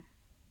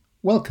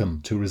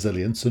Welcome to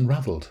Resilience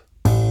Unravelled.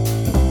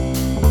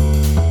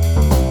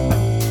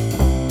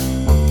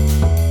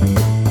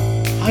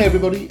 Hi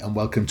everybody and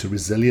welcome to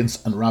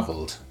Resilience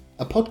Unravelled,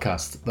 a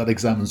podcast that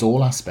examines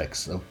all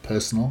aspects of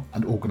personal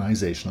and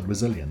organisational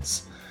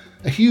resilience.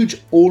 A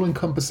huge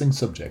all-encompassing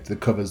subject that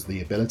covers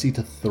the ability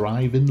to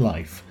thrive in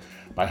life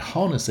by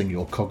harnessing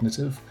your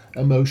cognitive,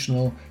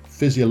 emotional,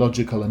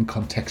 physiological and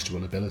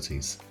contextual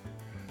abilities.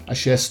 I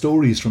share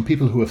stories from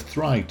people who have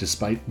thrived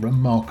despite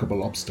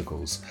remarkable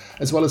obstacles,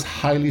 as well as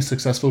highly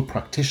successful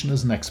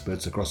practitioners and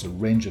experts across a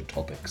range of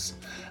topics.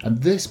 And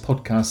this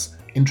podcast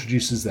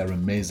introduces their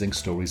amazing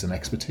stories and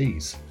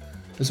expertise,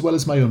 as well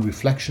as my own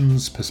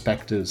reflections,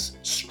 perspectives,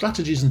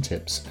 strategies and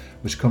tips,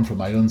 which come from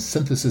my own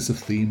synthesis of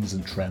themes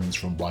and trends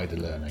from wider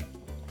learning.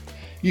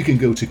 You can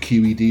go to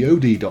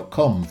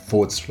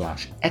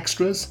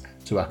qedod.com/extras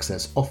to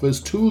access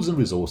offers, tools and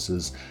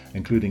resources,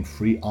 including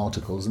free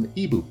articles and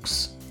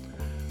ebooks.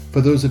 For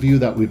those of you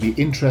that would be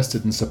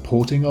interested in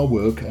supporting our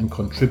work and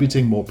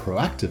contributing more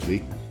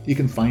proactively, you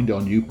can find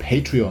our new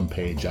Patreon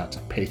page at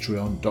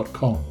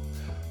patreon.com.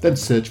 Then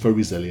search for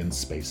Resilience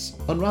Space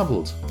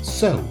Unravelled.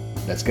 So,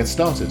 let's get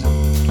started.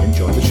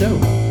 Enjoy the show.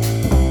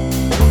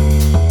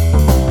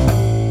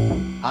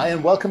 Hi,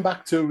 and welcome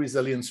back to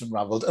Resilience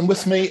Unravelled. And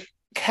with me,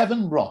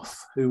 Kevin Roth,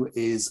 who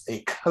is a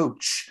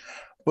coach,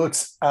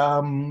 but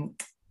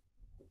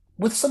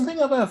with something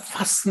of a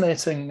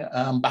fascinating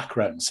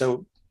background.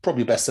 So,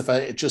 probably best if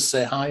I just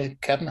say hi,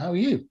 Kevin. How are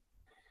you?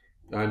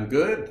 I'm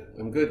good.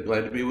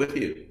 Glad to be with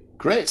you.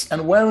 Great.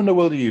 And where in the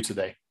world are you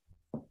today?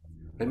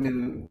 I'm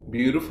in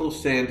beautiful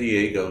San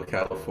Diego,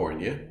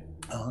 California.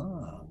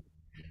 Ah.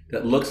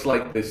 That looks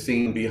like the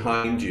scene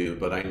behind you,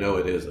 but I know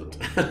it isn't.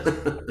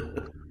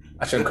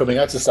 Actually, I'm coming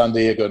out to San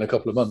Diego in a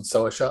couple of months,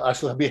 so I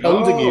shall be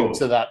holding you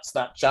to Oh, that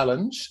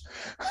challenge.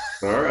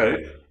 all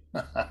right.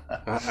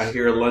 I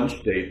hear a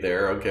lunch date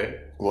there.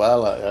 Okay.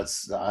 Well,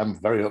 I'm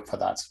very up for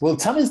that. Well,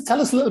 tell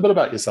us a little bit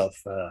about yourself.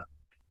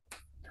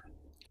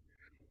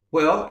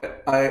 Well,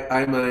 I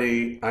am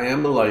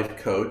a life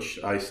coach.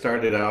 I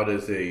started out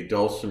as a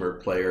dulcimer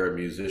player, a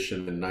musician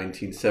in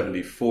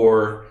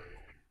 1974,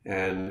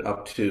 and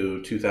up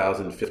to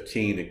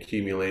 2015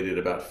 accumulated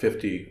about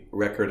 50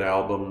 record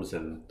albums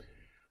and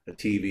a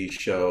TV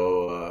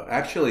show.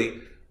 Actually,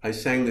 I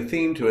sang the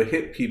theme to a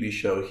hit TV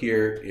show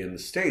here in the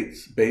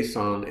States based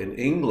on an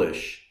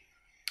English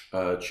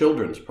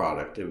children's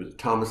product. It was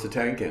Thomas the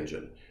Tank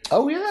Engine.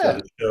 Oh So yeah.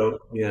 the show,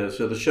 yeah,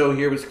 so the show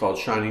here was called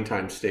Shining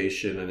Time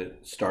Station, and it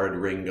starred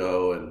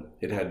Ringo, and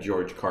it had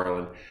George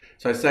Carlin.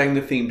 So I sang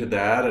the theme to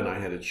that, and I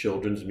had a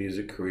children's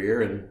music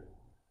career, and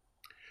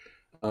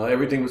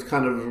everything was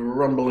kind of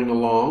rumbling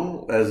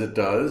along as it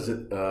does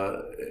in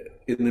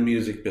the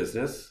music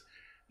business.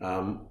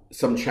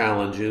 Some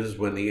challenges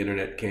when the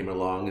internet came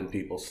along and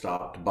people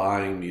stopped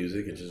buying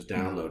music and just Mm.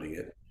 downloading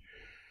it.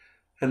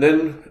 And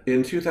then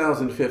in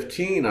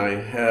 2015, I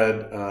had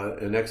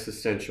an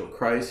existential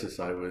crisis.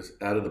 I was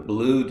out of the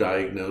blue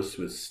diagnosed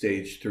with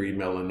stage 3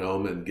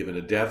 melanoma and given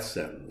a death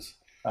sentence.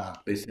 Ah.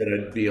 They said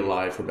I'd be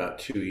alive for about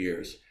 2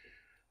 years.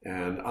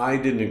 And I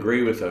didn't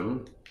agree with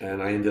them,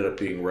 and I ended up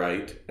being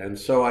right. And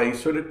so I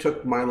sort of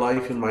took my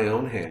life in my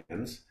own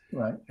hands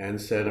Right.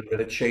 and said, I'm going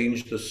to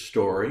change the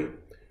story.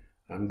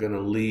 I'm going to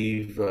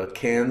leave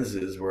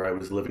Kansas, where I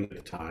was living at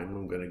the time.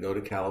 I'm going to go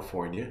to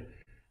California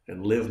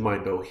and live my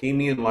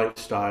bohemian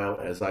lifestyle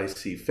as I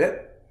see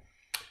fit.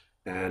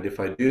 And if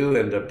I do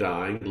end up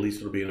dying, at least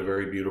it'll be in a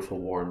very beautiful,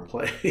 warm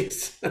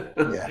place.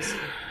 Yes.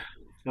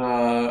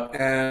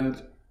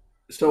 And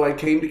so I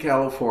came to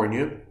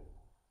California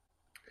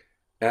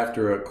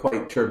after a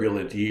quite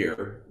turbulent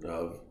year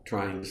of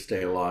trying to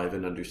stay alive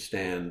and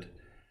understand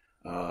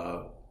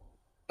uh,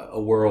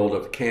 a world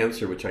of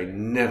cancer, which I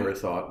never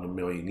thought in a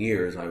million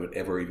years I would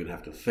ever even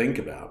have to think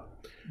about.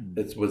 Mm.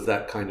 It was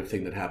that kind of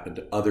thing that happened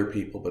to other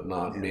people, but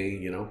not Yeah.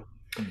 me. Mm.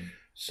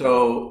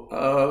 So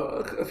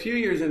a few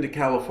years into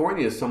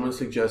California, someone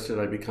suggested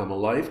I become a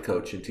life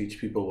coach and teach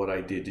people what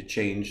I did to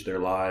change their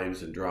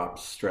lives and drop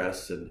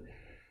stress and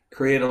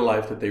create a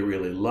life that they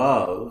really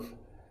love.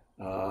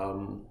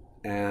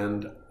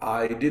 And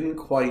I didn't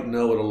quite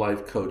know what a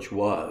life coach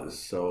was,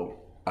 so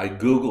I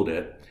Googled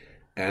it,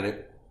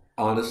 and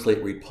honestly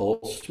it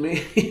repulsed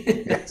me.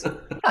 Yes.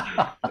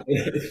 I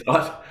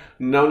thought,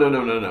 no, no,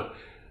 no, no, no.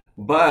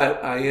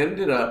 But I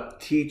ended up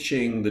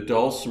teaching the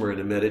dulcimer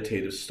in a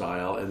meditative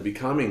style and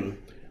becoming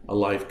a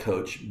life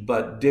coach,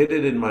 but did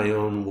it in my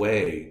own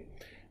way,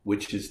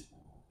 which is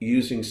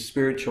using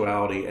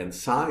spirituality and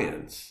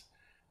science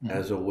Mm.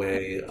 as a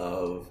way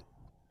of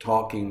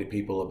talking to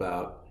people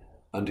about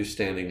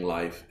understanding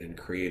life and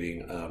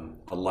creating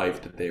a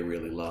life that they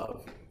really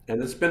love.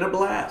 And it's been a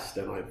blast,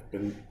 and I've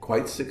been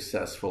quite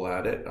successful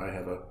at it. I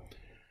have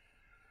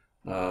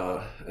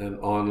an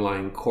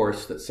online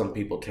course that some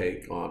people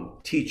take on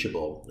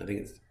Teachable. I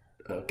think it's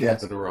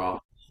Yes. Kevin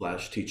Roth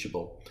 /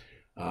 Teachable.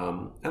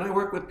 And I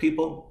work with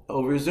people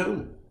over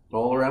Zoom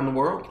all around the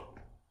world.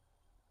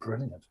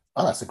 Brilliant.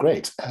 Oh, that's a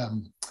great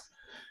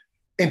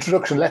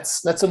introduction.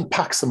 Let's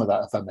unpack some of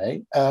that, if I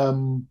may.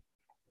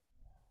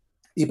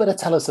 you better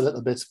tell us a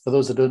little bit, for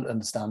those who don't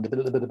understand, a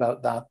little bit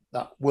about that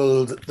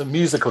world, the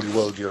musical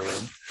world you're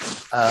in,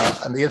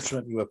 and the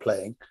instrument you were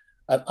playing.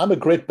 And I'm a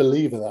great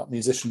believer that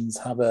musicians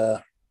have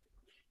an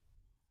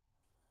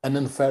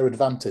unfair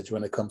advantage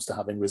when it comes to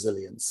having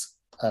resilience.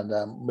 And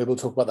maybe we'll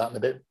talk about that in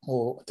a bit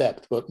more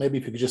depth, but maybe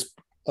if you could just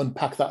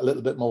unpack that a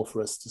little bit more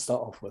for us to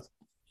start off with.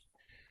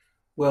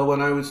 Well,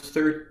 when I was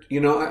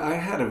I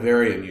had a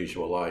very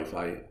unusual life.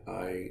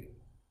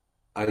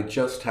 I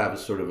just have a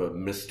sort of a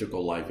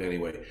mystical life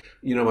anyway.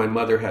 My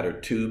mother had her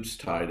tubes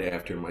tied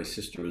after my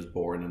sister was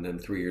born, and then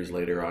 3 years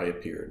later I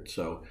appeared.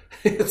 So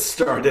it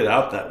started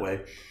out that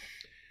way.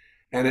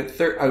 And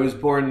I was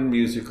born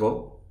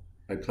musical.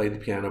 I played the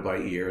piano by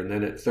ear, and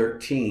then at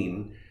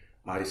 13,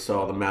 I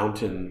saw the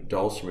mountain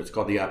dulcimer. It's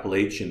called the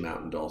Appalachian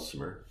Mountain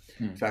Dulcimer.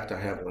 In fact, I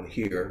have one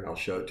here. I'll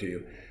show it to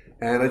you.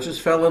 And I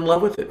just fell in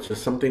love with it.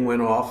 Just something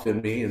went off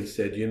in me and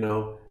said,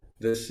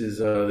 this is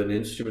an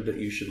instrument that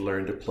you should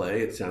learn to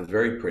play. It sounds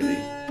very pretty,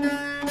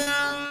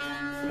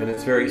 and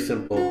it's very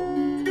simple.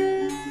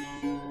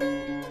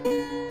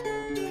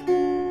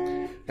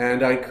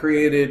 And I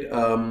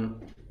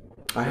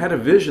had a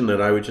vision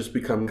that I would just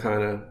become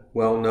kind of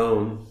well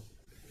known,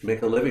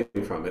 make a living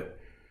from it.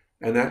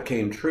 And that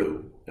came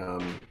true.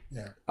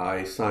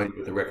 I signed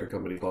with a record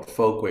company called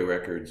Folkway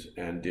Records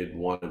and did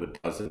one of a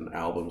dozen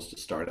albums to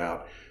start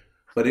out.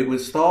 But it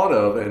was thought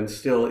of, and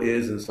still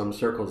is in some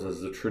circles,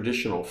 as a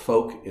traditional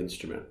folk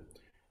instrument.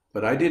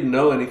 But I didn't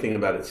know anything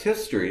about its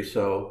history,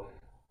 so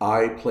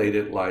I played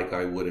it like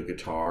I would a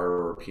guitar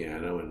or a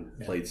piano, and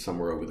played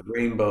Somewhere Over the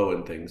Rainbow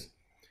and things.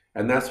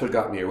 And that's what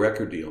got me a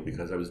record deal,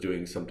 because I was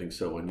doing something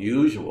so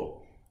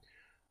unusual.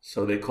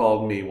 So they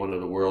called me one of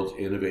the world's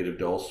innovative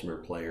dulcimer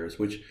players,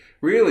 which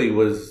really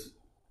was,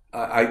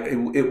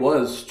 it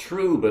was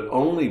true, but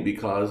only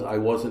because I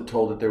wasn't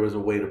told that there was a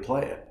way to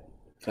play it,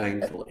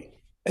 thankfully.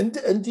 And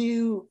do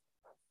you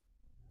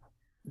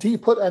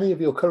put any of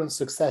your current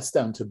success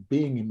down to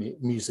being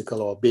musical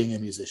or being a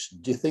musician?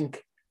 Do you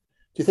think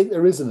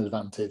there is an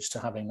advantage to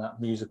having that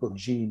musical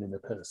gene in a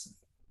person?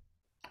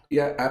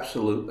 Yeah,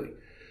 absolutely.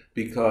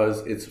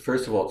 Because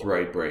first of all, it's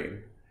right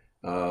brain.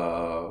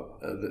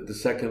 The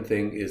second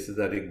thing is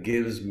that it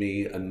gives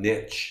me a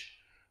niche.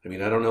 I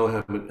mean, I don't know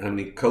how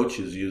many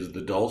coaches use the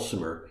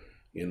dulcimer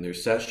in their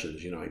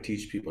sessions. I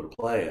teach people to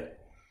play it.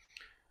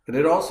 And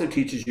it also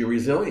teaches you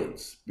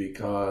resilience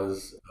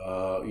because,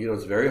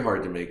 it's very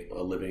hard to make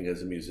a living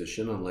as a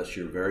musician unless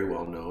you're very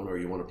well known or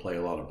you want to play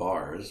a lot of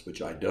bars,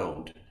 which I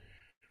don't.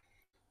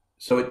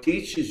 So it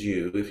teaches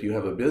you, if you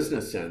have a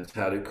business sense,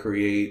 how to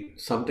create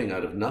something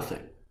out of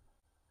nothing.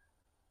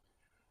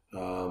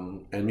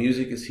 And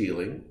music is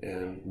healing,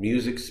 and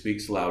music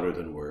speaks louder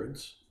than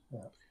words.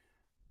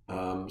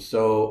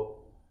 So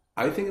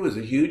I think it was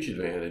a huge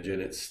advantage,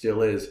 and it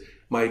still is.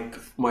 My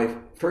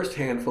first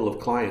handful of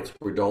clients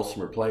were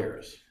dulcimer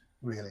players.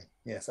 Really?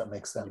 Yes, that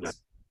makes sense. Yeah.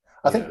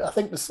 I think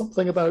there's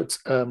something about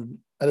and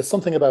it's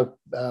something about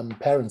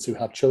parents who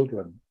have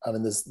children. I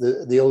mean, there's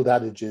the old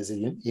adage is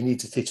you need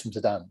to teach them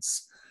to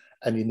dance,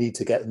 and you need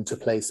to get them to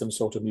play some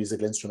sort of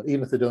musical instrument,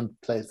 even if they don't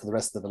play it for the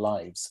rest of their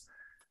lives.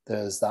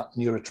 There's that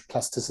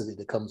neuroplasticity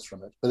that comes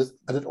from it, but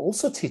it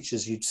also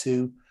teaches you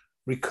to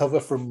recover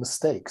from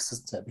mistakes,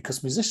 doesn't it?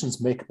 Because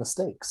musicians make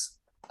mistakes.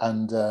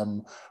 And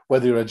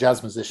whether you're a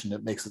jazz musician,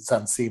 it makes it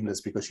sound seamless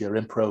because you're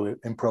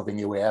improving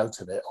your way out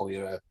of it, or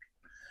you're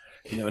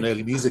an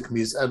early music. I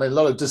mean, a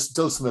lot of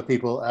dulcimer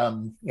people,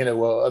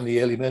 were on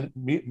the early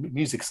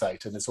music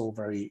site, and it's all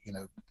very,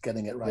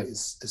 getting it right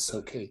is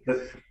so key.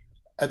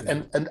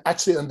 And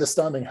actually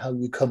understanding how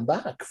you come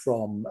back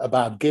from a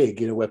bad gig,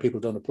 where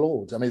people don't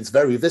applaud. I mean, it's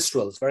very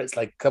visceral. It's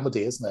like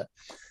comedy, isn't it?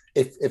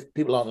 If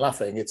people aren't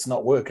laughing, it's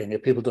not working.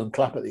 If people don't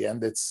clap at the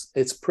end, it's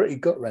pretty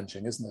gut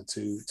wrenching, isn't it?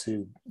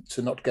 To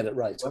not get it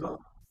right.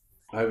 Well,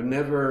 I've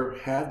never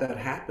had that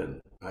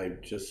happen. I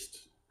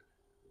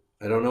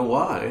don't know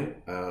why.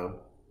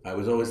 I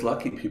was always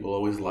lucky. People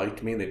always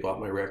liked me. They bought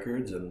my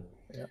records, and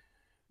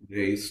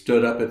they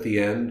stood up at the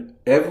end.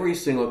 Every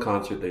single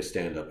concert, they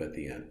stand up at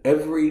the end.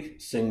 Every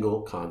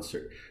single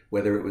concert,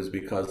 whether it was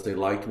because they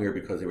liked me or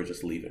because they were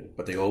just leaving,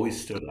 but they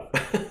always stood up.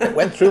 It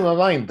went through my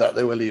mind that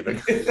they were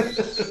leaving.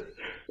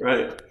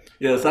 Right.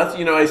 Yes, that's,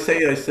 I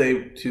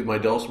say to my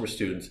dulcimer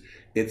students,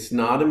 it's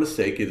not a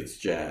mistake, it's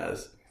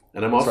jazz.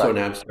 And I'm also an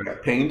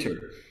abstract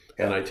painter.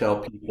 And I tell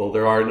people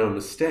there are no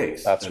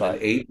mistakes. That's right.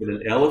 An ape and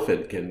an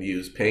elephant can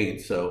use paint.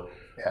 So,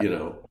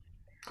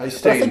 I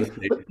stay in the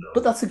state.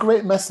 But that's a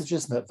great message,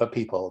 isn't it, for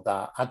people,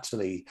 that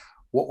actually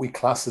what we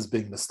class as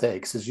being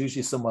mistakes is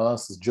usually someone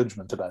else's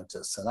judgment about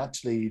us. And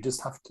actually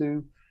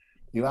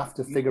you have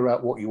to figure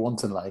out what you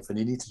want in life, and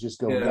you need to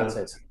just go and get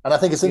it. And I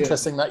think it's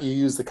interesting that you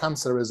use the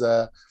cancer as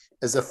a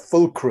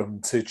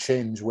fulcrum to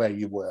change where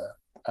you were.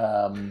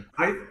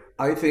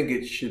 I think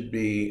it should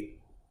be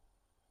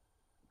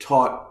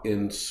taught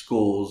in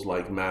schools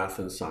like math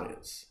and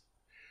science.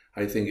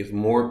 I think if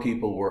more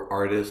people were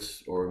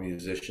artists or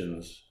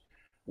musicians,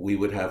 we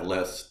would have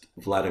less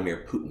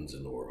Vladimir Putins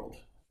in the world.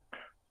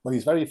 Well,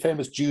 he's a very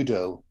famous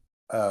judo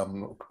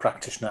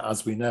practitioner,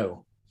 as we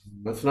know.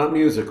 That's not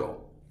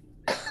musical.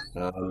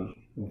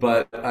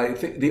 But I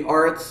think the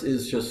arts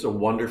is just a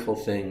wonderful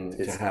It thing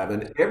to is. have,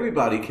 and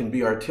everybody can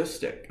be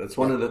artistic. That's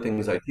one Yeah. of the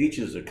things I teach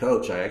as a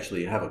coach. I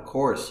actually have a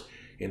course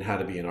in how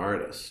to be an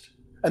artist.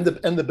 And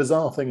the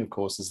bizarre thing, of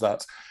course, is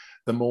that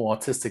the more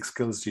artistic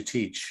skills you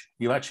teach,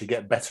 you actually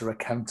get better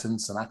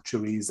accountants and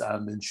actuaries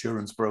and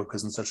insurance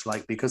brokers and such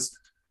like because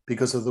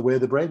of the way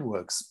the brain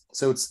works.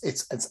 So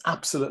it's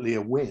absolutely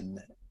a win.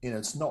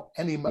 It's not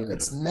Yeah.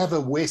 it's never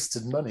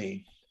wasted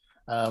money.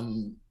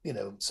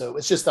 So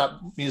it's just that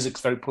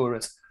music's very poor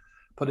at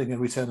putting a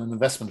return on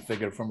investment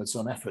figure from its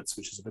own efforts,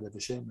 which is a bit of a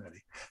shame,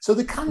 really. So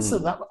the cancer,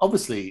 Mm. that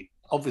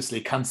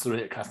obviously cancer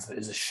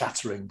is a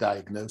shattering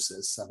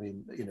diagnosis. I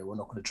mean, we're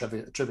not going to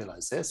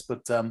trivialize this,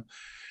 but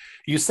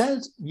you said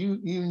you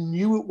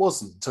knew it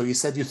wasn't, or you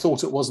said you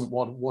thought it wasn't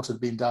what had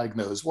been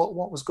diagnosed.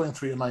 What was going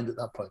through your mind at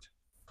that point?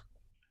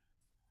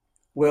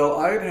 Well,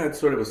 I had had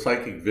sort of a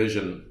psychic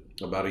vision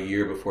about a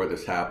year before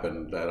this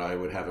happened that I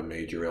would have a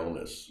major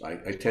illness. I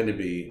tend to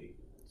be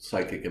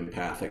psychic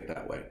empathic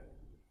that way.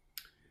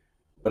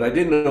 But I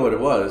didn't know what it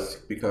was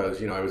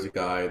because, I was a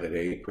guy that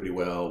ate pretty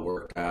well,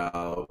 worked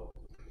out.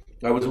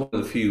 I was one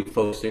of the few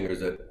folk singers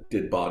that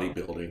did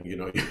bodybuilding.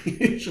 You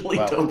usually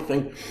Well, don't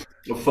think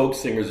of folk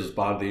singers as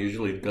body, they're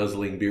usually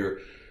guzzling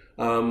beer.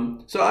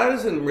 So I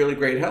was in really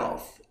great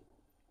health.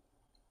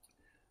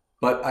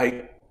 But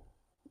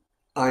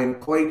I'm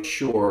quite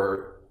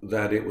sure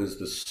that it was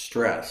the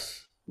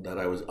stress that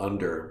I was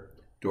under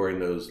during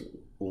those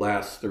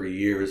last 3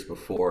 years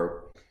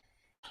before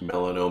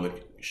melanoma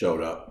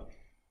showed up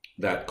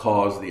that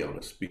caused the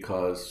illness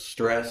because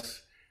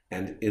stress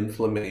and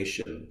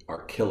inflammation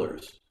are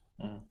killers.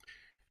 mm,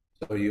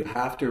 So you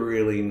have to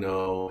really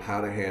know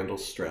how to handle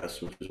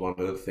stress, which is one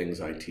of the things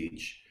I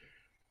teach.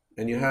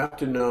 And you have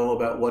to know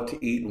about what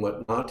to eat and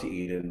what not to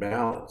eat in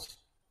balance.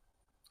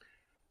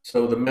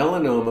 So the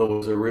melanoma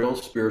was a real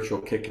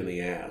spiritual kick in the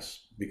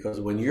ass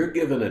because when you're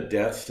given a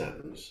death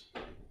sentence,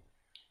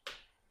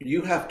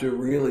 you have to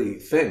really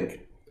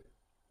think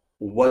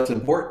what's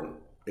important.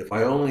 If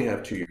I only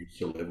have 2 years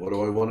to live, what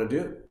do I want to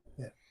do?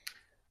 yeah,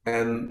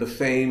 And the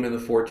fame and the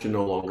fortune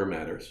no longer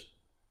matters.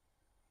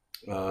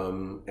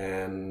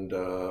 And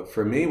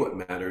for me, what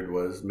mattered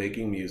was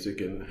making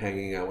music and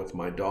hanging out with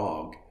my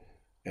dog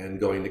and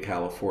going to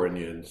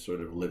California and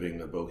sort of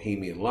living a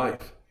bohemian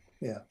life.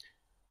 yeah,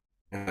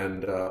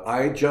 And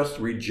I just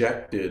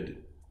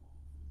rejected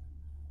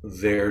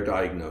their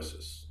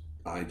diagnosis.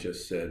 I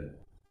just said,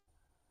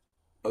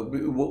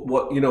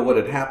 what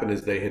had happened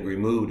is they had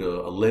removed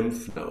a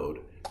lymph node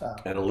uh,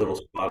 and a little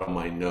spot on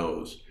my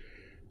nose.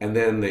 And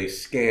then they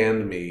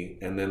scanned me,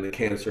 and then the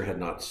cancer had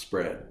not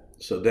spread.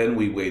 So then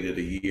we waited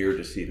a year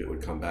to see if it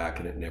would come back,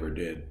 and it never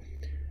did.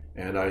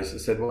 And I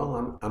said,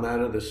 well, I'm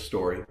out of this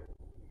story.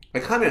 I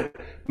kind of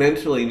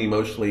mentally and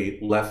emotionally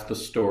left the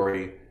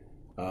story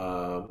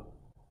uh,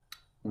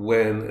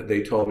 when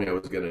they told me I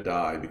was going to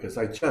die because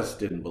I just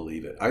didn't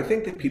believe it. I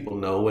think that people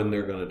know when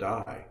they're going to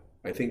die.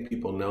 I think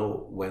people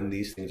know when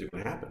these things are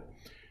going to happen,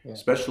 yeah,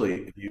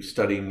 especially if you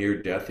study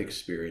near death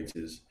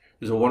experiences.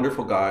 There's a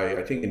wonderful guy,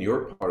 I think in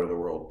your part of the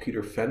world,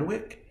 Peter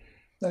Fenwick.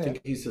 oh, I yeah,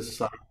 think he's a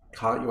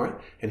psychiatrist,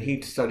 and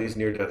he studies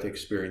near death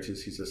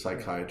experiences. He's a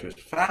yeah, psychiatrist,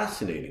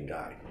 fascinating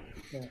guy.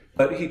 yeah,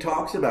 But he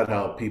talks about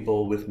how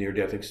people with near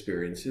death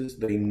experiences,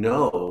 they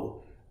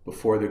know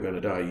before they're going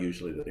to die,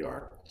 usually that they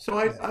are. So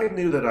yeah, I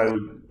knew that I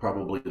would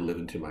probably live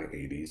into my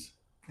 80s.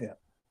 yeah.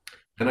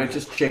 And I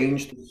just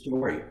changed the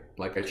story,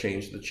 like I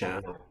changed the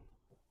channel.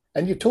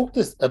 And you talked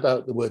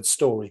about the word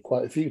story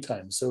quite a few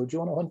times. So do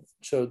you want to?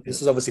 So Yeah.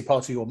 this is obviously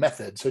part of your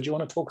method. So do you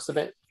want to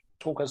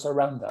talk us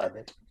around that a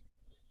bit?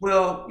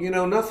 Well,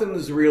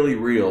 nothing's really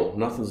real,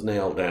 nothing's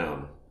nailed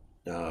down.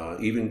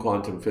 Even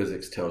quantum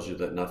physics tells you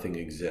that nothing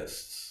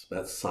exists.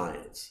 That's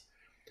science.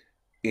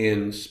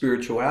 In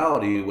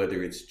spirituality,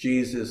 whether it's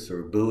Jesus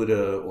or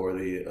Buddha or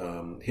the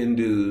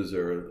Hindus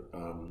or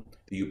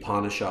the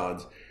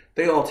Upanishads,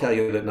 they all tell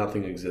you that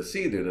nothing exists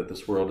either, that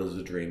this world is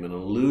a dream and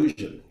an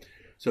illusion.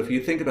 So if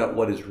you think about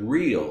what is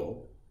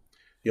real,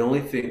 the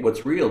only thing,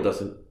 what's real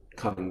doesn't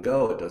come and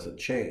go, it doesn't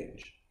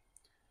change.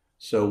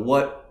 So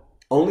what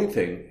only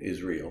thing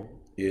is real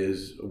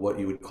is what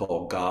you would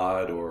call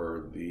God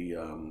or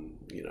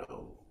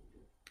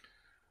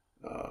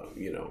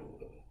you know,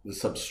 the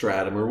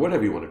substratum or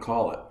whatever you want to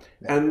call it.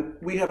 Yeah, And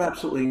we have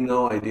absolutely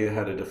no idea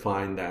how to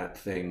define that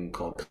thing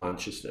called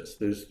consciousness.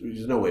 There's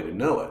no way to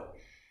know it.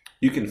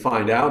 You can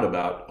find out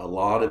about a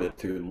lot of it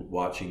through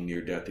watching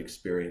near-death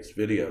experience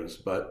videos,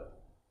 but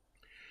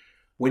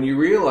when you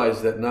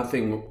realize that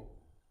nothing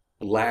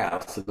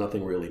lasts and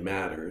nothing really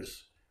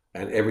matters,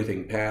 and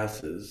everything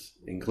passes,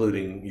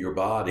 including your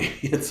body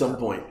at some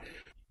point,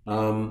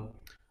 um,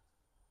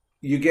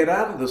 you get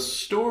out of the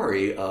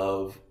story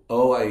of,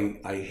 oh,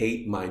 I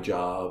hate my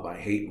job, I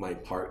hate my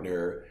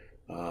partner,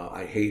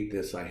 I hate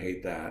this, I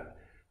hate that,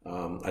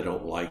 I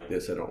don't like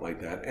this, I don't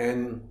like that.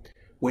 And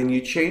when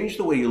you change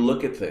the way you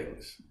look at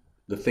things,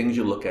 the things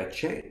you look at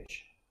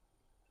change.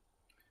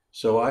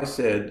 So I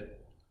said,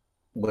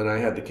 when I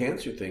had the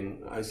cancer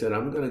thing, I said,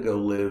 I'm going to go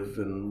live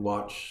and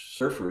watch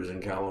surfers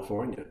in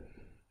California.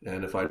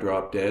 And if I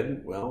drop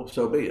dead, well,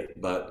 so be it.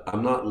 But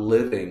I'm not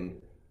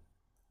living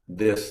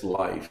this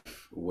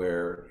life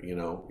where,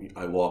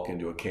 I walk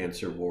into a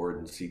cancer ward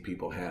and see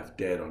people half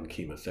dead on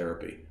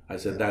chemotherapy. I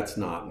said, Yeah. that's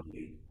not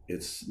me.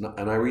 It's not,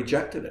 and I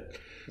rejected it.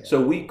 Yeah.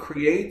 So we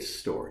create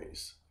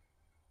stories.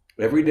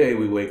 Every day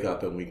we wake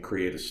up and we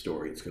create a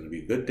story. It's going to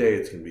be a good day.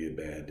 It's going to be a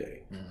bad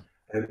day. Mm.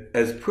 And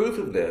as proof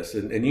of this,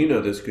 and you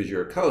know this because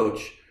you're a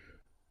coach,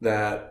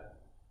 that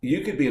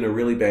you could be in a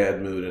really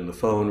bad mood and the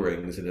phone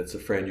rings and it's a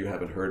friend you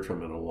haven't heard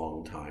from in a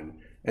long time.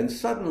 And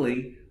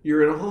suddenly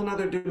you're in a whole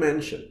nother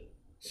dimension.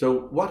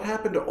 So what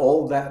happened to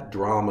all that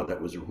drama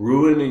that was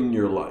ruining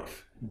your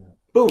life?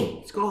 Boom,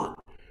 it's gone.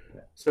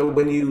 So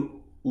when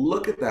you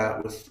look at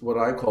that with what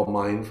I call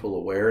mindful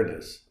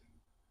awareness,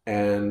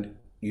 and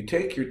you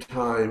take your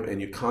time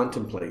and you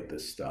contemplate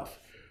this stuff,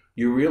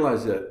 you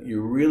realize that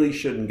you really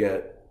shouldn't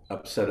get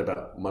upset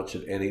about much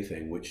of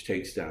anything, which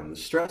takes down the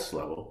stress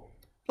level.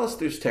 Plus,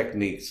 there's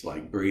techniques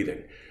like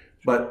breathing.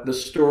 But the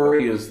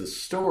story is the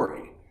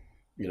story.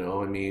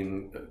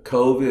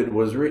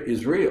 COVID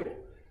is real.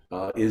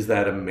 Is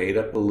that a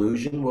made-up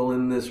illusion? Well,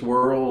 in this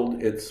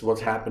world, it's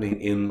what's happening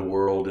in the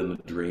world, in the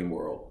dream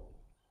world.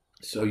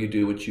 So you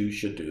do what you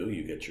should do.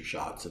 You get your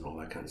shots and all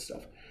that kind of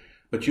stuff.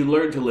 But you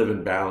learn to live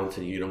in balance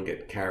and you don't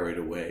get carried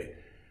away.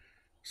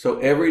 So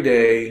every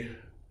day,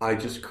 I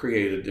just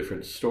create a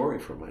different story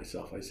for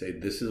myself. I say,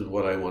 this is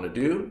what I want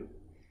to do,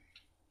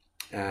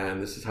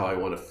 and this is how I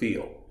want to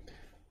feel.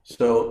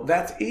 So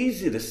that's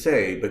easy to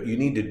say, but you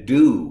need to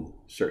do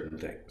certain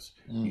things.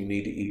 You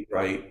need to eat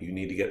right. You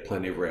need to get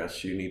plenty of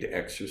rest. You need to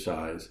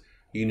exercise.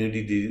 You need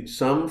to do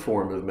some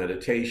form of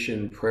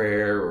meditation,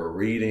 prayer, or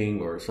reading,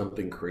 or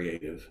something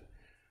creative.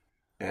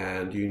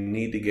 And you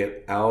need to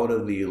get out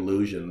of the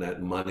illusion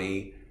that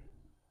money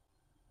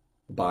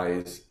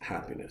buys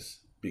happiness,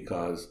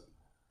 because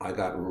I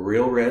got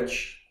real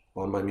rich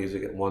on my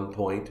music at one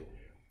point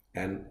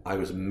and I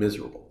was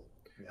miserable.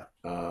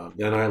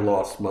 Then I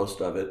lost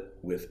most of it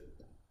with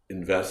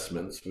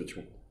investments, which,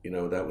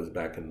 that was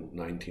back in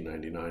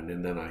 1999.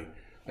 And then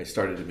I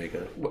started to make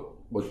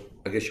what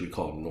I guess you would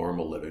call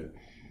normal living.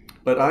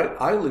 But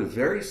I live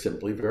very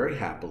simply, very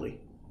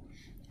happily.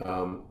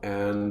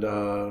 And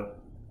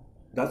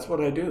that's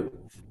what I do.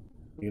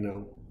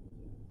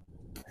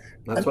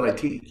 That's what I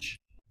teach.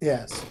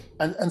 Yes.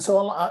 And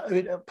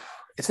so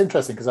it's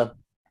interesting because I've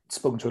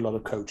spoken to a lot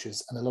of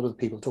coaches, and a lot of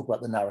people talk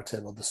about the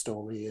narrative or the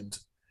story. And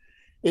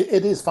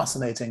it is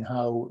fascinating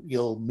how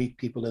you'll meet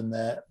people in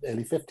their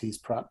early 50s,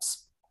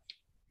 perhaps.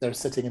 They're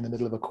sitting in the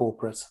middle of a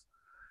corporate.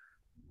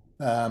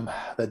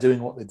 They're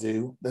doing what they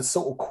do. They're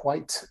sort of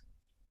quite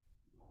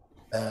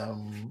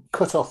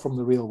cut off from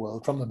the real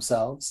world, from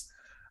themselves.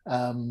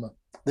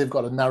 They've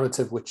got a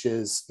narrative which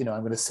is, I'm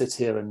going to sit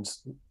here and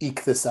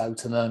eke this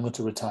out, and then I'm going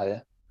to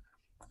retire.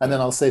 And then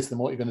I'll say to them,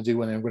 what are you going to do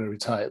when I'm going to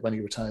retire? When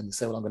you retire, and they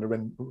say, well, I'm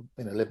going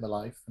to live my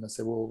life. And I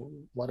say, well,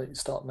 why don't you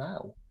start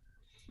now?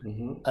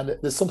 Mm-hmm. And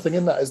there's something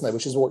in that, isn't there?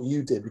 Which is what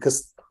you did,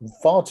 because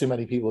far too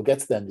many people get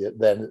to them,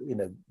 then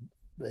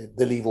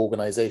they leave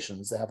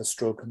organizations, they have a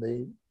stroke,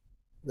 and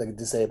they're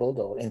disabled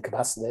or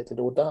incapacitated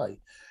or die.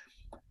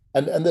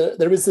 And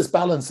there is this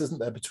balance, isn't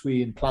there,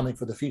 between planning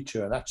for the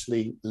future and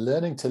actually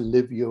learning to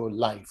live your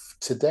life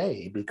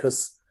today,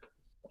 because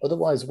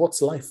otherwise,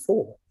 what's life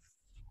for?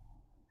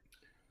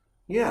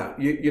 Yeah,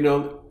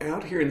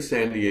 out here in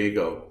San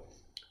Diego,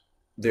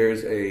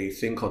 there's a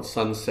thing called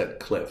Sunset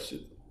Cliffs.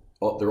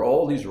 There are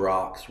all these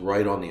rocks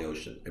right on the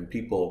ocean, and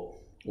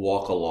people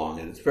walk along,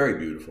 and it's very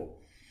beautiful.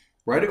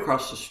 Right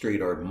across the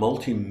street are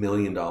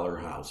multi-million-dollar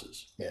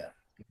houses. Yeah.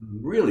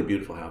 Really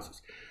beautiful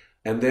houses.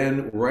 And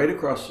then right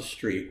across the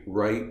street,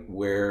 right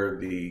where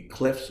the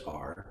cliffs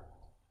are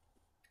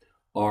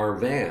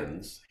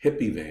vans,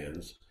 hippie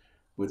vans,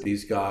 with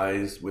these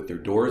guys with their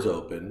doors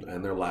open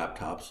and their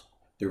laptops.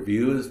 Their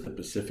view is the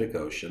Pacific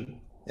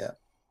Ocean. Yeah.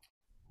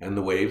 And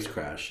the waves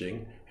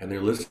crashing, and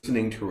they're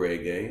listening to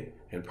reggae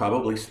and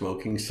probably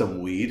smoking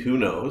some weed, who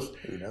knows?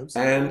 Who knows?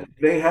 And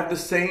they have the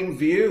same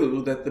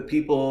view that the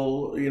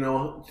people,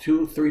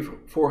 200,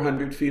 300,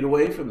 400 feet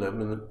away from them.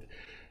 And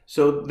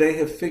so they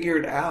have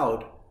figured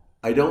out,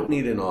 I don't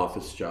need an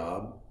office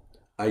job.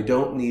 I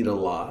don't need a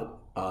lot.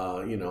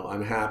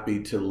 I'm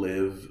happy to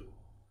live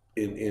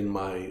in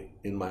my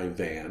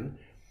van.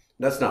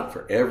 That's not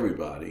for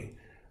everybody,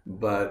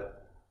 but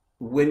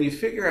when you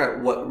figure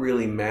out what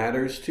really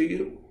matters to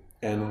you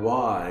and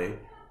why,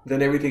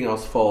 then everything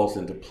else falls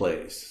into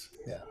place.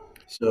 Yeah.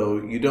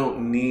 So you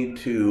don't need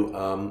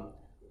to,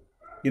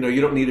 you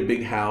don't need a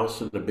big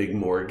house and a big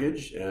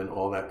mortgage and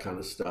all that kind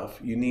of stuff.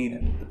 You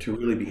need to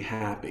really be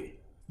happy.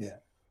 Yeah.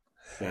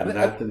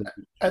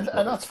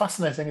 And that's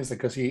fascinating, isn't it?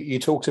 Because you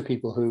talk to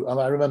people who,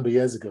 I remember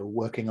years ago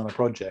working on a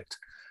project,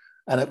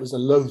 and it was a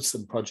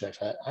loathsome project.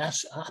 It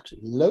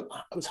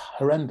was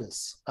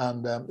horrendous,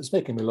 and it was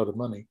making me a lot of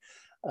money.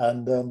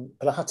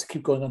 But I had to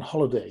keep going on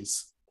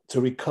holidays to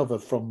recover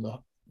from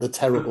the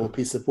terrible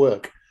piece of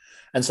work.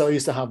 And so I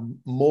used to have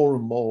more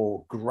and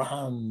more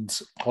grand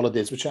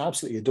holidays, which I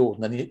absolutely adored.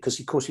 And then, because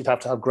of course you'd have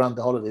to have grand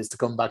holidays to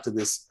come back to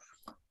this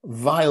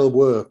vile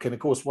work. And of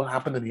course, what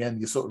happened in the end,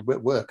 you sort of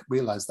at work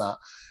realize that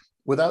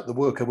without the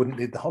work, I wouldn't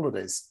need the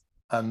holidays.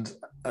 And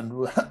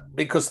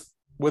because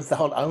with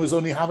I was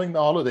only having the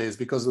holidays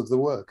because of the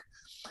work.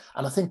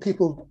 And I think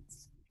people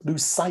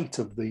lose sight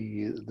of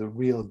the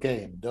real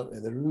game, don't they?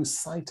 They lose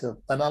sight of,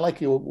 and I like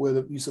your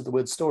use of the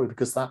word story,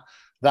 because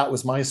that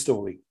was my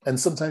story. And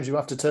sometimes you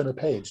have to turn a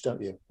page,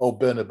 don't you? Or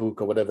burn a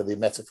book, or whatever the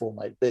metaphor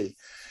might be.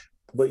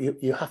 But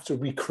you have to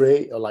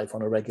recreate your life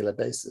on a regular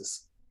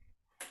basis.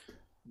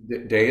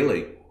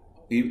 Daily,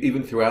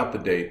 even throughout the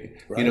day.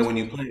 You know, Right. when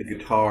you play a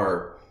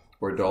guitar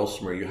or a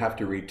dulcimer, you have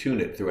to retune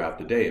it throughout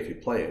the day if you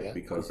play it Yeah, good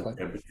because of point.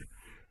 temperature.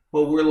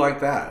 Well, we're like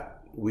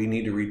that. We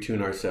need to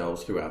retune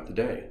ourselves throughout the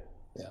day.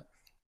 Yeah.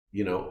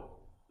 You know,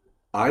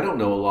 I don't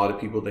know a lot of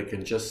people that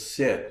can just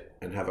sit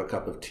and have a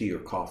cup of tea or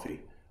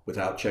coffee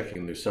without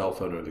checking their cell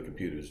phone or the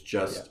computers. Yeah.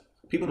 Just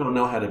people don't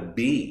know how to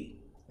be.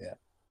 Yeah.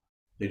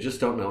 They just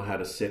don't know how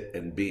to sit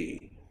and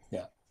be.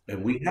 Yeah.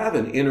 And we have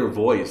an inner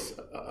voice,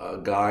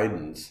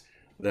 guidance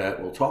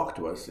that will talk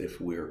to us if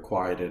we're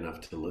quiet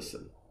enough to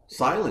listen.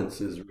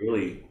 Silence is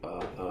really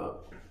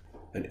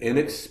an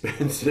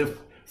inexpensive,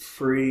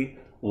 free,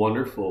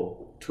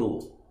 wonderful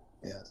tool.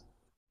 Yes.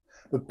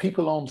 But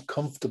people aren't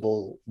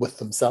comfortable with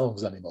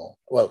themselves anymore.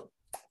 Well,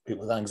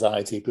 people with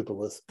anxiety, people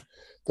with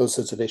those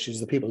sorts of issues,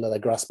 the people that are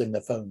grasping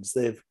their phones,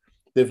 they've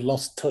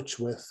lost touch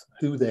with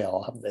who they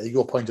are, haven't they?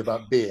 Your point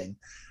about being,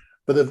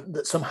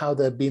 but somehow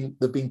they've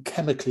been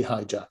chemically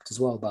hijacked as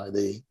well by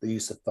the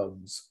use of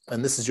phones.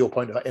 And this is your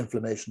point about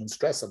inflammation and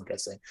stress, I'm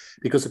guessing,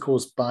 because of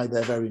course by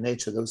their very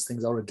nature those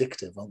things are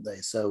addictive, aren't they?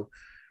 So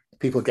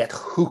people get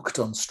hooked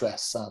on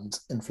stress and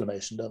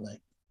inflammation, don't they?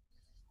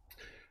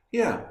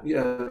 Yeah,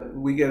 yeah,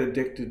 we get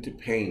addicted to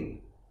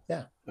pain.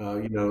 Yeah.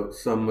 You know,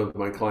 some of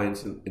my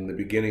clients in the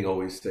beginning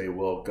always say,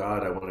 "Well,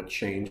 God, I want to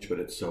change, but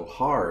it's so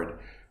hard."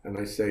 And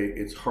I say,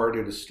 "It's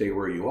harder to stay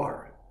where you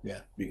are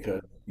Yeah.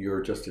 because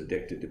you're just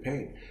addicted to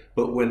pain."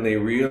 But when they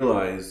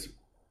realize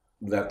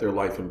that their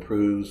life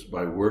improves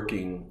by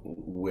working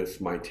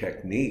with my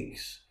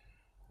techniques,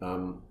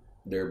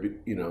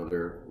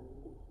 they're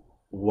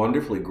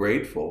wonderfully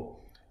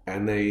grateful,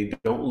 and they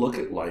don't look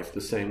at life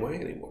the same way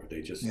anymore.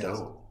 They just Yes.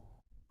 don't.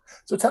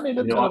 So tell me a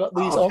You little know, bit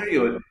about these. I'll Oh, tell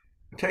you an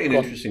go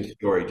on. interesting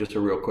story, just a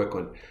real quick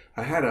one.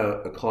 I had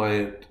a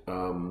client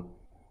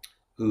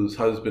whose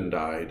husband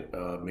died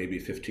maybe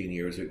 15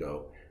 years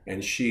ago,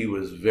 and she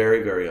was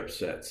very, very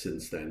upset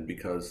since then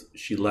because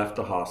she left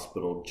the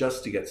hospital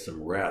just to get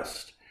some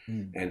rest,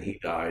 Mm, and he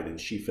died,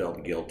 and she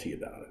felt guilty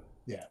about it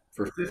yeah.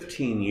 for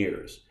 15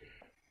 years.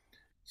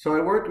 So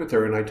I worked with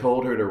her, and I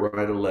told her to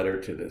write a letter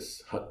to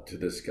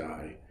this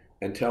guy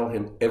and tell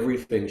him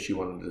everything she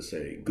wanted to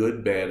say,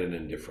 good, bad, and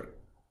indifferent.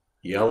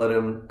 Yell at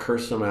him,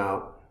 curse him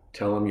out,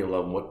 tell him you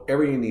love him,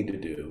 whatever you need to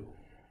do,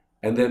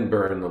 and then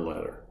burn the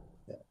letter.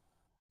 Yeah.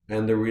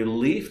 And the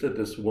relief that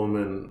this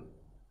woman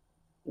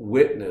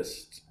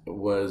witnessed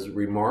was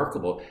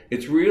remarkable.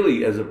 It's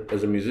really, as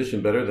a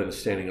musician, better than a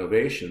standing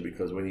ovation,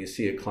 because when you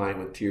see a client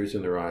with tears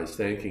in their eyes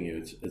thanking you,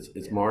 it's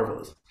Yeah.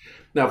 marvelous.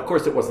 Now, of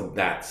course, it wasn't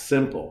that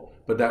simple,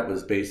 but that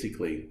was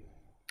basically,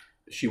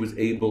 she was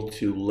able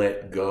to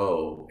let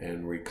go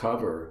and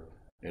recover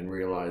and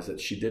realize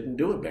that she didn't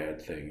do a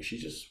bad thing. She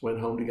just went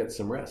home to get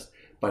some rest,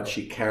 but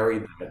she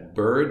carried that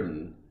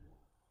burden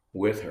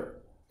with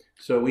her.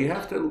 So we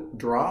have to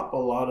drop a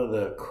lot of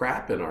the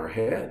crap in our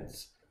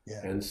heads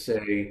Yeah. and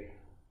say,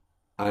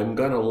 I'm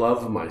going to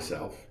love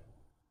myself,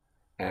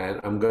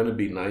 and I'm going to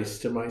be nice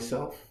to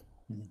myself,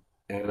 Mm,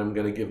 and I'm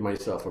going to give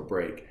myself a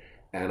break.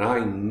 And I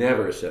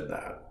never said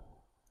that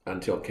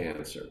until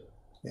cancer,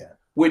 yeah.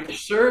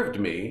 which served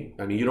me.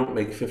 I mean, you don't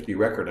make 50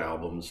 record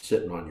albums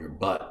sitting on your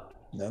butt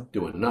No.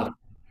 doing nothing.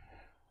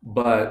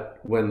 But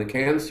when the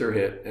cancer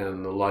hit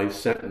and the life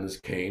sentence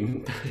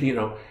came,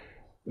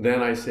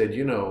 then I said,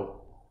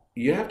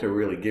 you have to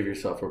really give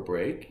yourself a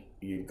break.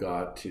 You've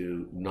got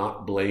to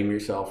not blame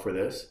yourself for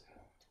this,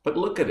 but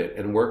look at it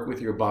and work with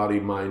your body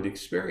mind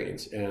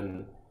experience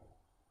and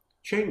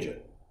change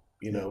it.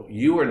 Yeah.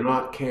 You are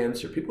not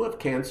cancer. People have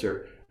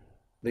cancer,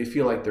 they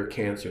feel like they're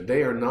cancer.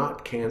 They are not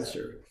No.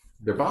 cancer.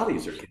 Their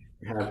bodies are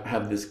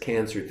have this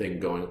cancer thing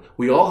going.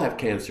 We all have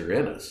cancer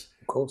in us,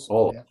 Of course.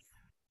 all. Yeah.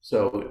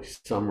 So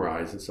some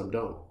rise and some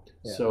don't.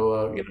 Yeah.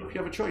 So if you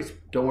have a choice,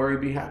 don't worry,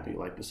 be happy,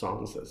 like the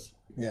song says.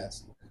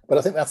 Yes. But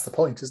I think that's the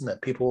point, isn't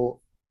it?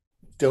 People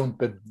don't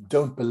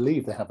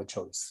believe they have a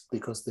choice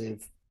because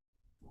they've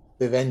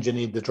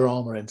engineered the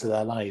drama into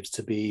their lives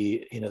to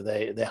be,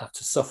 they have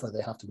to suffer,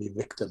 they have to be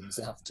victims,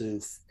 they have to,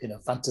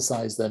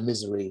 fantasize their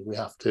misery. We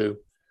have to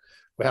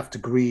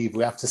grieve,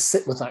 we have to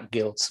sit with that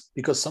guilt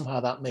because somehow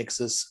that makes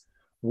us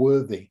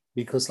worthy.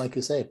 Because, like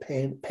you say,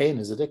 pain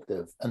is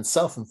addictive, and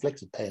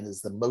self-inflicted pain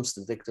is the most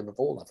addictive of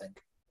all, I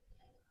think.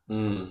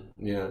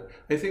 Yeah,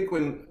 I think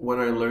when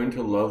I learned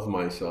to love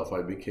myself,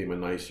 I became a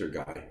nicer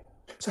guy.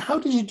 So how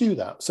did you do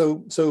that?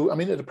 So I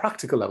mean, at a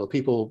practical level,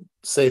 people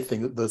say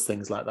those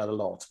things like that a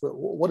lot. But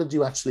what did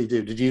you actually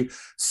do? Did you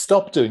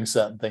stop doing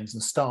certain things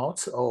and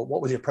start, or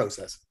what was your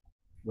process?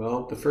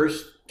 Well, the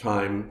first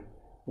time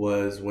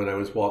was when I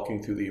was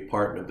walking through the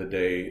apartment the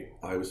day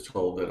I was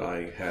told that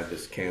I had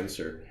this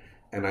cancer.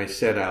 And I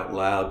said out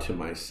loud to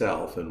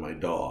myself and my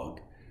dog,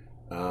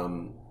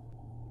 um,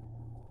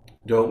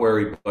 don't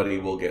worry, buddy,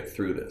 we'll get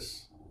through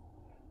this.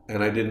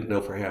 And I didn't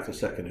know for half a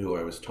second who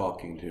I was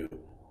talking to.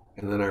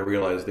 And then I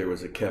realized there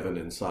was a Kevin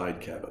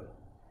inside Kevin.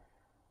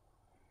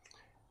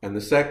 And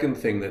the second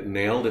thing that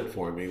nailed it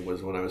for me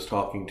was when I was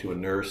talking to a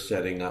nurse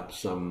setting up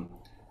some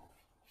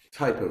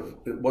type of,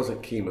 it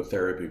wasn't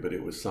chemotherapy, but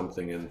it was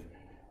something. And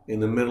in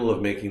the middle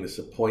of making this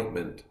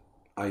appointment,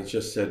 I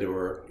just said to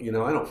her, you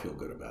know, I don't feel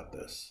good about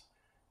this.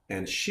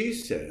 And she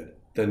said,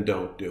 then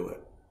don't do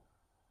it.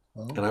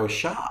 Oh, And I was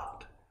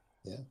shocked.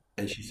 yeah.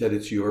 And she said,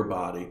 it's your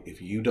body.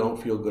 If you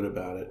don't feel good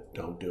about it,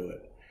 don't do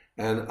it.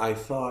 And I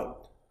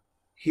thought,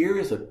 here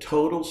is a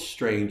total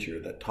stranger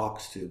that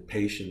talks to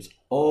patients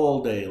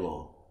all day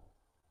long,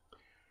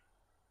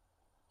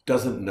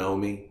 doesn't know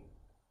me,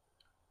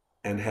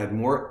 and had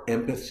more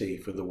empathy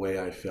for the way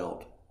I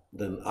felt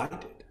than I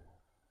did.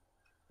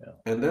 Yeah.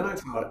 And then I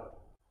thought,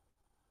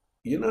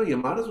 you know, you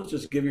might as well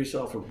just give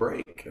yourself a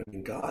break. I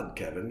mean, God,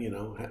 Kevin, you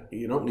know,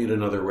 you don't need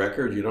another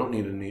record. You don't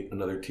need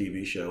another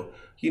TV show.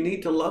 You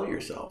need to love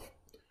yourself.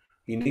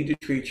 You need to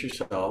treat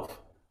yourself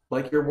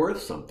like you're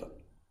worth something.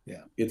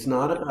 Yeah. It's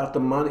not about the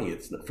money.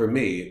 For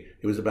me,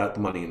 it was about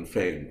the money and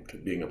fame,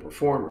 being a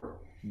performer.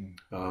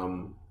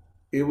 Mm.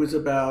 It was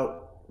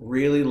about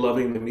really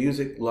loving the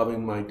music,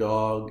 loving my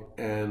dog,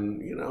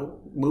 and, you know,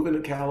 moving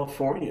to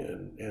California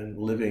and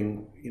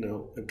living, you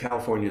know,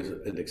 California is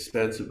an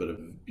expensive but a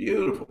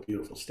beautiful,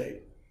 beautiful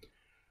state,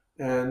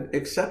 and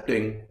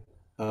accepting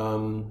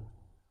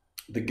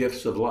the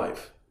gifts of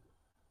life.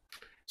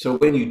 So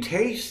when you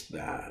taste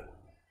that,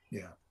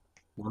 Yeah.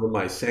 one of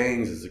my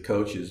sayings as a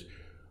coach is,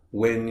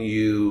 when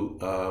you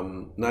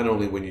not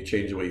only when you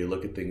change the way you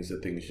look at things, the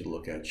things you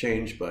look at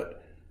change,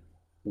 but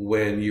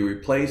when you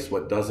replace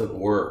what doesn't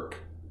work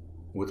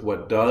with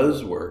what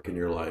does work in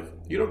your life,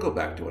 you don't go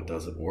back to what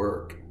doesn't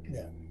work.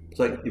 Yeah. It's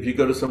like if you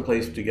go to some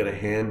place to get a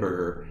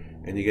hamburger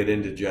and you get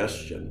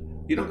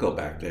indigestion, you don't go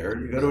back there,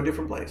 you go to a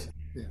different place.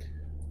 Yeah.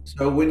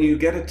 So when you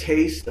get a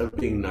taste of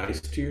being nice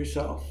to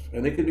yourself,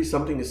 and it could be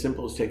something as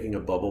simple as taking a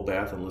bubble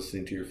bath and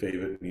listening to your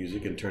favorite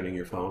music and turning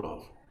your phone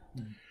off,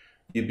 Mm.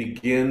 you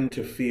begin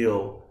to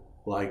feel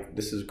like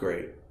this is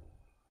great.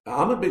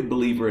 I'm a big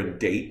believer in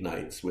date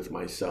nights with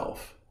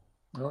myself.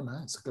 Oh,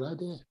 nice. Good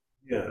idea.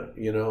 Yeah,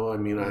 you know, I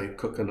mean, Yeah. I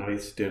cook a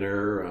nice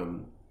dinner.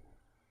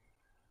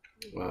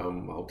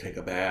 I'll take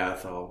a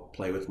bath. I'll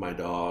play with my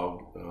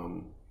dog,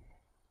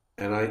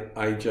 and I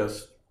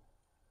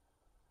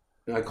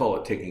call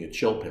it taking a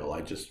chill pill.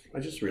 I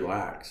just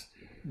relax.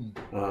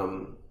 Mm.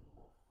 Um,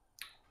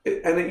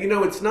 you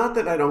know, it's not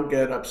that I don't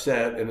get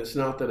upset, and it's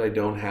not that I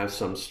don't have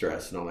some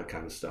stress and all that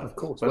kind of stuff. Of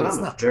course. But Well, it's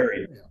natural.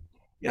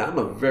 Yeah. I'm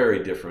a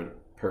very different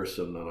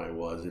person than I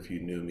was if you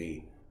knew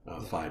me Yeah.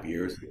 5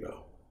 years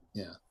ago.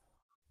 Yeah.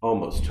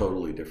 Almost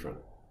totally different.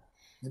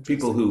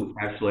 People Interesting. who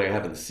actually I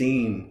haven't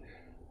seen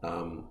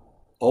um,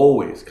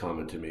 always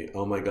comment to me,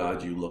 "Oh my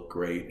God, you look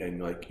great,"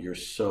 and like you're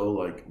so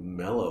like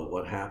mellow.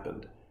 What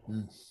happened?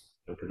 Mm.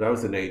 Because I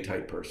was an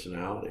A-type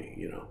personality,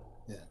 you know.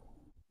 Yeah.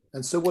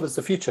 And so, what does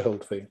the future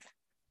hold for you?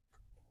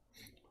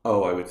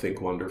 Oh, I would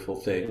think wonderful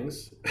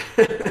things.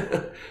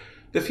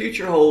 The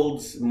future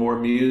holds more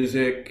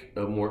music,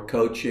 more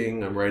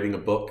coaching. I'm writing a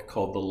book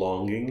called The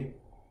Longing.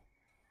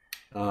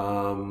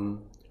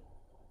 Um,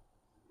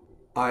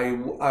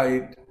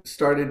 I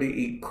started to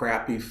eat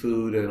crappy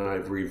food, and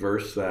I've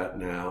reversed that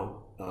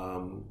now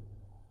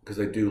because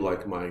I do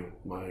like my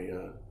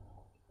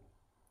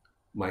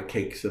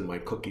cakes and my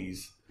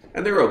cookies,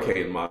 and they're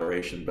okay in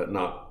moderation, but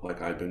not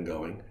like I've been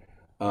going.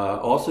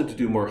 Also to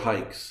do more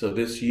hikes. So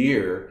this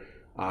year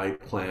I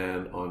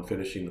plan on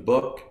finishing the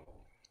book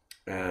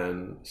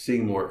and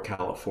seeing more of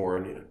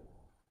California,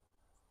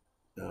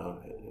 uh,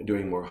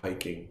 doing more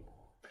hiking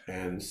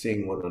and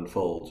seeing what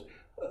unfolds,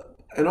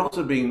 and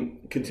also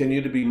being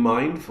continue to be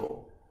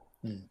mindful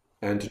Mm.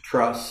 and to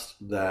trust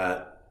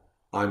that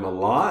I'm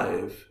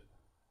alive.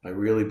 I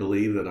really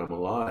believe that I'm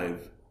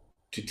alive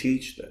to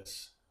teach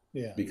this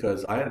Yeah.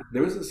 because I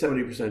there was a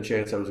 70%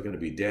 chance I was going to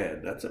be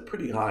dead. That's a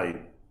pretty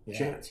high Yeah.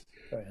 chance.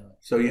 Very nice.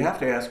 So you have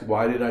to ask,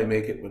 why did I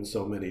make it when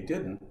so many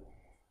didn't?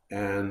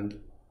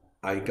 And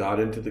I got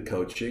into the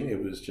coaching.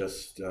 It was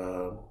just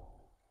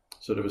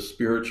sort of a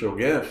spiritual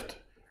gift,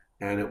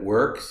 and it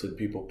works, and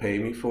people pay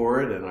me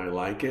for it, and I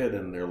like it,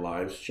 and their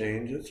lives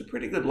change. It's a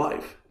pretty good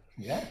life.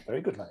 Yeah.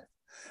 Very good life.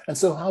 And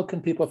so, how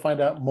can people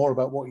find out more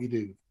about what you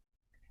do?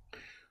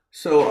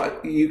 So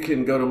you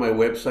can go to my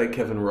website,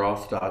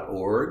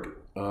 kevinroth.org.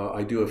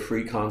 I do a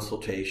free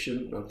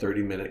consultation, a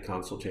 30-minute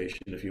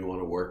consultation if you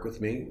want to work with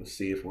me,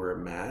 see if we're a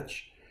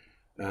match.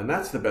 And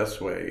that's the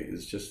best way,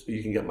 is just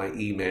you can get my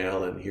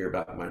email and hear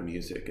about my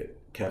music at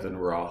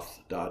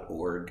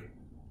kevinroth.org.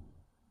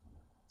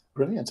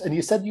 Brilliant. And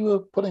you said you were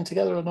putting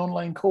together an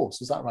online course.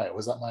 Is that right? Or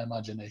was that my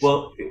imagination?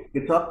 Well,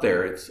 it's up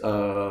there. It's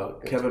Good.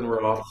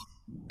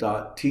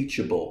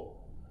 kevinroth.teachable.com.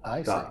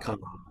 I see.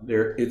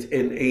 There, it's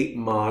in 8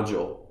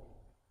 modules.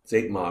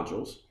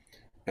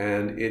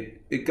 and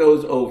it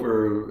goes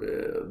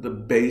over the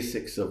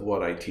basics of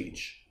what I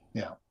teach.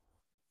 Yeah.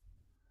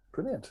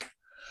 Brilliant.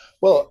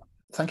 Well,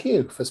 thank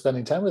you for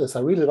spending time with us.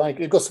 I really like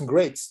it. You've got some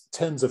great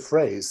turns of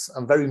phrase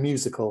and very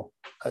musical,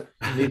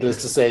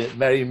 needless to say,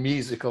 very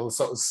musical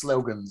sort of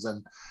slogans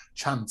and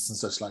chants and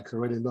such like. I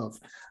really love.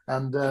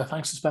 And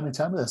thanks for spending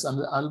time with us.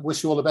 And I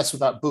wish you all the best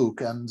with that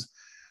book. And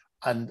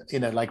you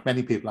know, like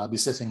many people, I'll be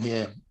sitting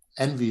here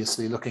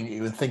enviously looking at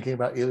you and thinking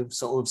about you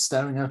sort of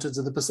staring out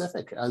into the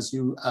Pacific as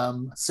you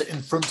sit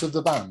in front of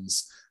the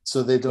bands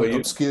so they don't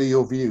obscure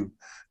your view.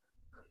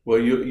 Well,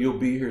 you'll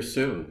be here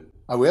soon.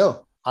 I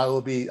will.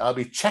 I'll be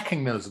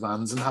checking those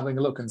vans and having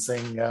a look and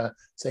seeing how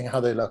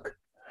they look.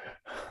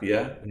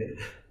 Yeah.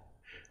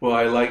 Well,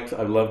 I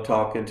love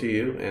talking to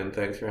you, and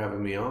thanks for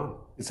having me on.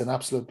 It's an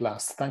absolute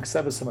blast. Thanks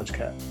ever so much,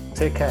 Ken.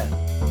 Take care.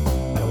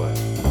 Bye-bye.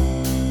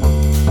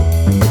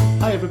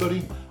 Hi,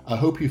 everybody. I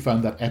hope you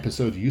found that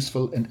episode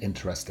useful and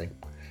interesting.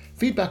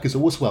 Feedback is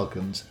always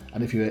welcomed,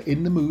 and if you are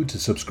in the mood to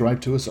subscribe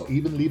to us or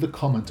even leave a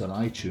comment on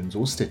iTunes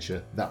or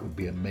Stitcher, that would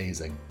be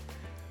amazing.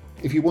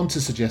 If you want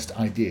to suggest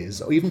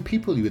ideas or even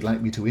people you would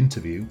like me to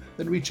interview,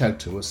 then reach out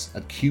to us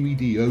at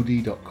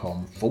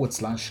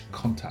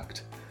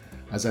qedod.com/contact.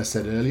 As I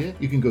said earlier,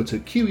 you can go to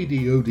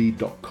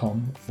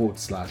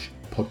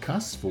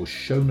qedod.com/podcasts for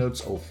show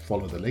notes or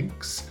follow the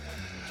links.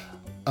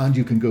 And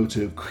you can go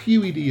to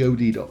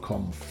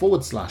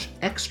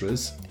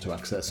qedod.com/extras to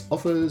access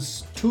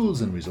offers,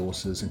 tools and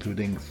resources,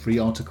 including free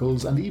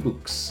articles and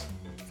ebooks.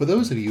 For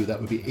those of you that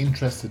would be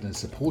interested in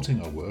supporting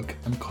our work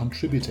and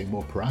contributing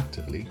more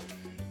proactively,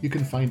 you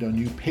can find our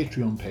new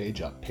Patreon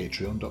page at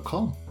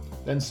patreon.com.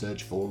 Then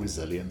search for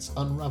Resilience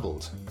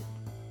Unraveled.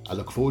 I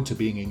look forward to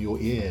being in your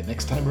ear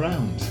next time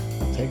around.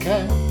 Take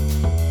care.